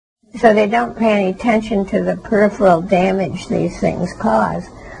so they don't pay any attention to the peripheral damage these things cause.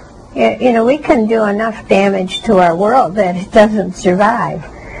 You know, we can do enough damage to our world that it doesn't survive.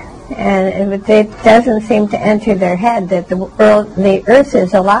 And it doesn't seem to enter their head that the Earth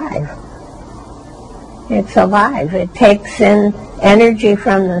is alive. It's alive. It takes in energy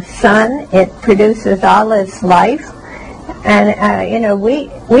from the sun. It produces all this life. And, you know,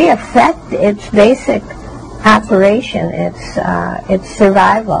 we affect its basic operation, its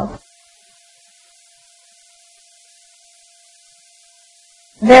survival.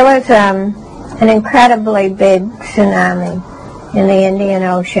 There was an incredibly big tsunami in the Indian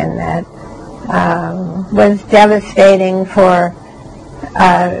Ocean that was devastating for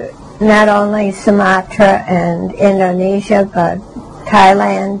not only Sumatra and Indonesia, but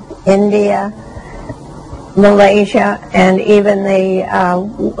Thailand, India, Malaysia, and even the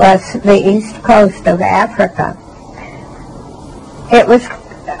east coast of Africa. It was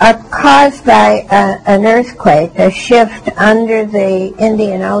caused by an earthquake, a shift under the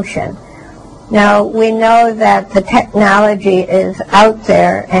Indian Ocean. Now, we know that the technology is out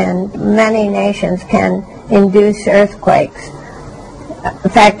there and many nations can induce earthquakes.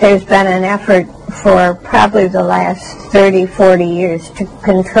 In fact, there's been an effort for probably the last 30, 40 years to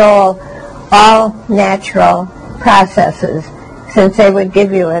control all natural processes, since they would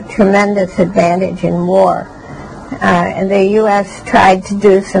give you a tremendous advantage in war. And the U.S. tried to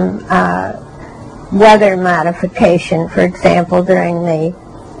do some weather modification, for example, during the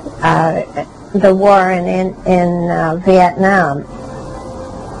war in Vietnam.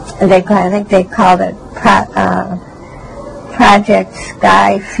 And I think they called it Project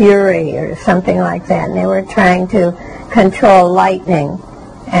Skyfire or something like that. And they were trying to control lightning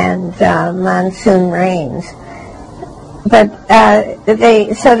and monsoon rains. But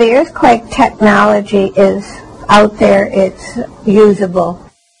so the earthquake technology is out there. It's usable.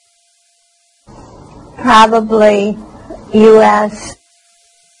 Probably U.S.,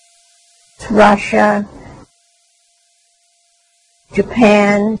 Russia,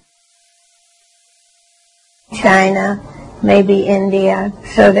 Japan, China, maybe India.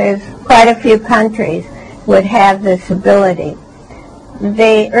 So there's quite a few countries would have this ability.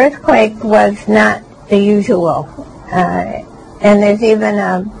 The earthquake was not the usual, and there's even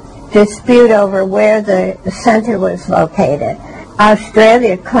a dispute over where the center was located.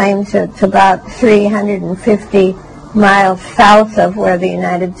 Australia claims it's about 350 miles south of where the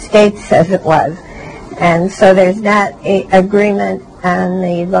United States says it was. And so there's not an agreement on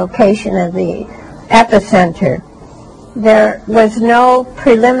the location of the epicenter. There was no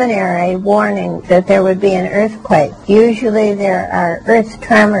preliminary warning that there would be an earthquake. Usually there are earth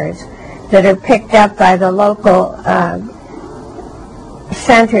tremors that are picked up by the local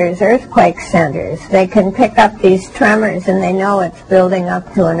centers, earthquake centers. They can pick up these tremors and they know it's building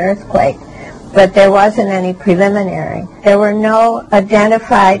up to an earthquake. But there wasn't any preliminary. There were no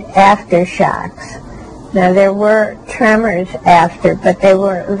identified aftershocks. Now there were tremors after, but there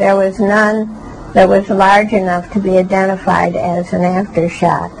was none that was large enough to be identified as an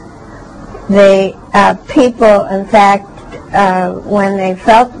aftershock. The people, in fact, when they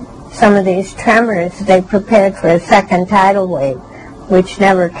felt some of these tremors, they prepared for a second tidal wave, which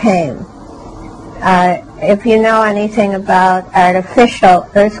never came. If you know anything about artificial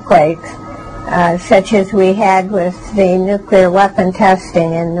earthquakes, such as we had with the nuclear weapon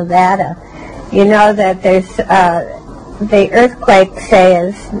testing in Nevada, you know that there's the earthquake, say,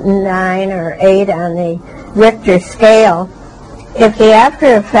 is 9 or 8 on the Richter scale. If the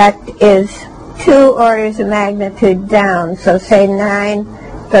after effect is 2 orders of magnitude down, so say 9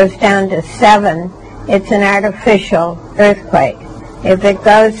 goes down to 7, it's an artificial earthquake. If it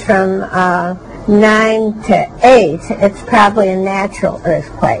goes from 9 to 8, it's probably a natural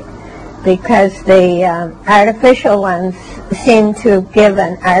earthquake, because the artificial ones seem to give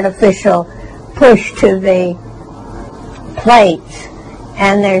an artificial push to the plates,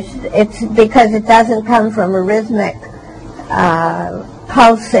 and it's because it doesn't come from a rhythmic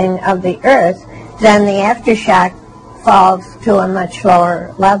pulsing of the earth, then the aftershock falls to a much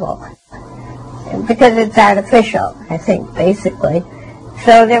lower level, because it's artificial, I think, basically.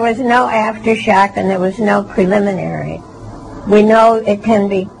 So there was no aftershock and there was no preliminary. We know it can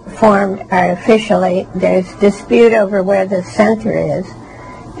be formed artificially. There's dispute over where the center is.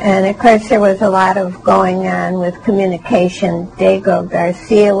 And of course there was a lot of going on with communication. Diego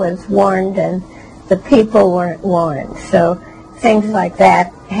Garcia was warned and the people weren't warned. So things like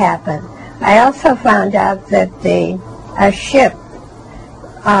that happened. I also found out that a ship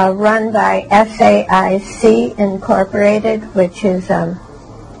run by SAIC Incorporated, which is a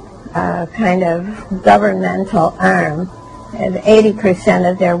kind of governmental arm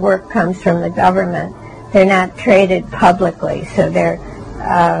 80% of their work comes from the government. They're not traded publicly, so they're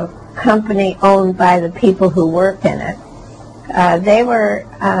a company owned by the people who work in it. They were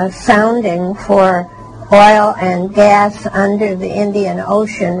sounding for oil and gas under the Indian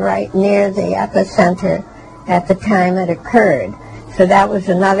Ocean right near the epicenter at the time it occurred. So that was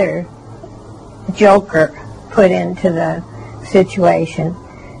another joker put into the situation.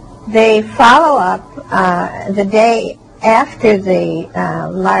 The follow-up, the day after the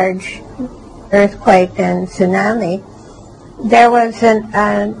large earthquake and tsunami, there was a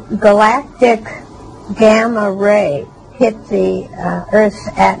galactic gamma ray hit the Earth's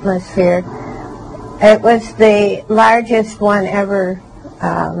atmosphere. It was the largest one ever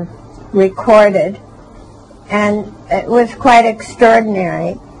recorded, and it was quite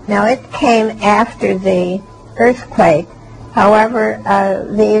extraordinary. Now, it came after the earthquake. However,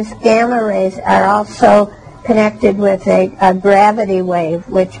 these gamma rays are also connected with a gravity wave,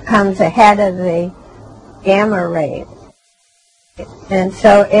 which comes ahead of the gamma ray. And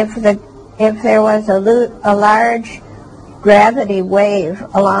so if there was a large gravity wave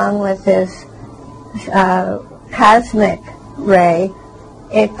along with this cosmic ray,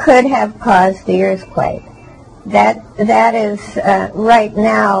 it could have caused the earthquake. That is right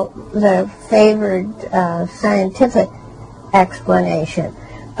now the favored scientific explanation,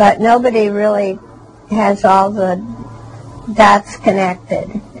 but nobody really has all the dots connected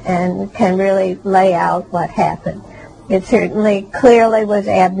and can really lay out what happened. It certainly clearly was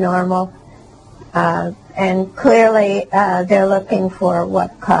abnormal, and clearly they're looking for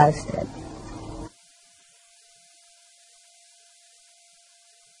what caused it.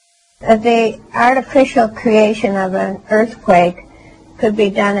 The artificial creation of an earthquake could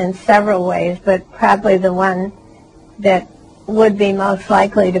be done in several ways, but probably the one that would be most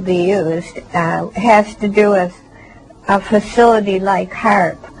likely to be used has to do with a facility like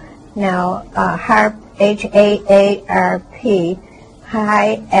HAARP. Now, HAARP, H-A-A-R-P,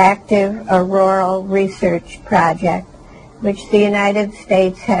 High Active Auroral Research Project, which the United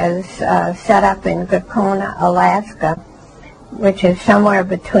States has set up in Gacona, Alaska, which is somewhere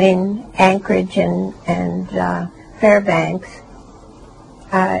between Anchorage and Fairbanks,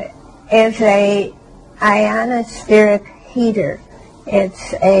 is a ionospheric heater.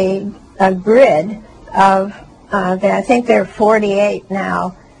 It's a grid of, I think there are 48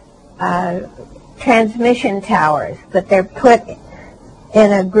 now, transmission towers, but they're put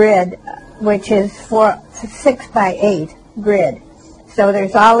in a grid which is 6 by 8 grid. So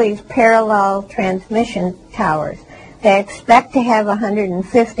there's all these parallel transmission towers. They expect to have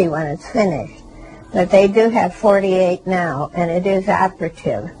 150 when it's finished, but they do have 48 now, and it is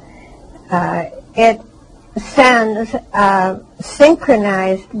operative. It sends a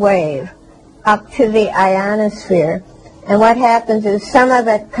synchronized wave up to the ionosphere, and what happens is some of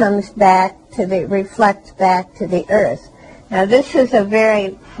it comes back reflects back to the Earth. Now, this is a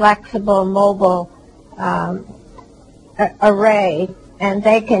very flexible, mobile array, and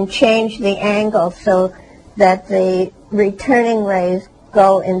they can change the angle so that the returning rays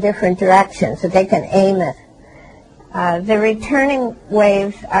go in different directions, so they can aim it. The returning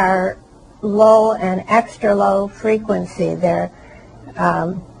waves are low and extra low frequency. They're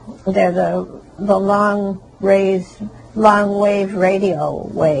the long wave radio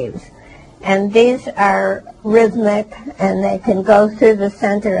waves. And these are rhythmic, and they can go through the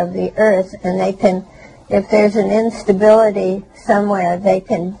center of the Earth, and they can, if there's an instability somewhere, they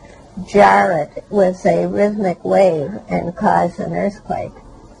can jar it with a rhythmic wave and cause an earthquake.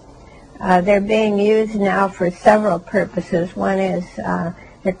 They're being used now for several purposes. One is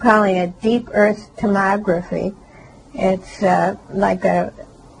they're calling it deep earth tomography. It's like a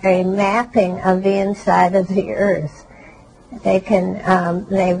mapping of the inside of the Earth. They can,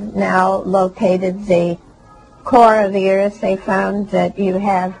 they've now located the core of the Earth. They found that you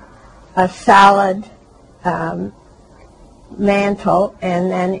have a solid mantle,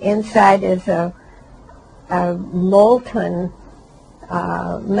 and then inside is a molten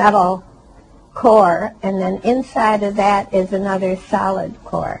metal core, and then inside of that is another solid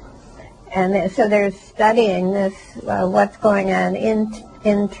core. And so they're studying this, what's going on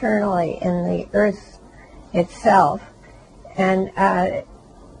internally in the Earth itself. And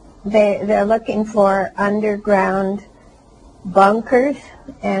they're looking for underground bunkers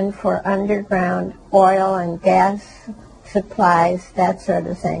and for underground oil and gas supplies, that sort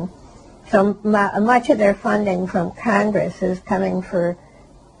of thing. So much of their funding from Congress is coming for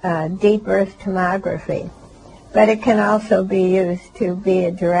deep earth tomography. But it can also be used to be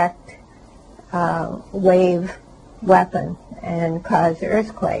a direct wave weapon and cause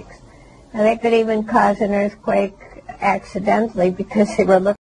earthquakes. And they could even cause an earthquake accidentally because they were looking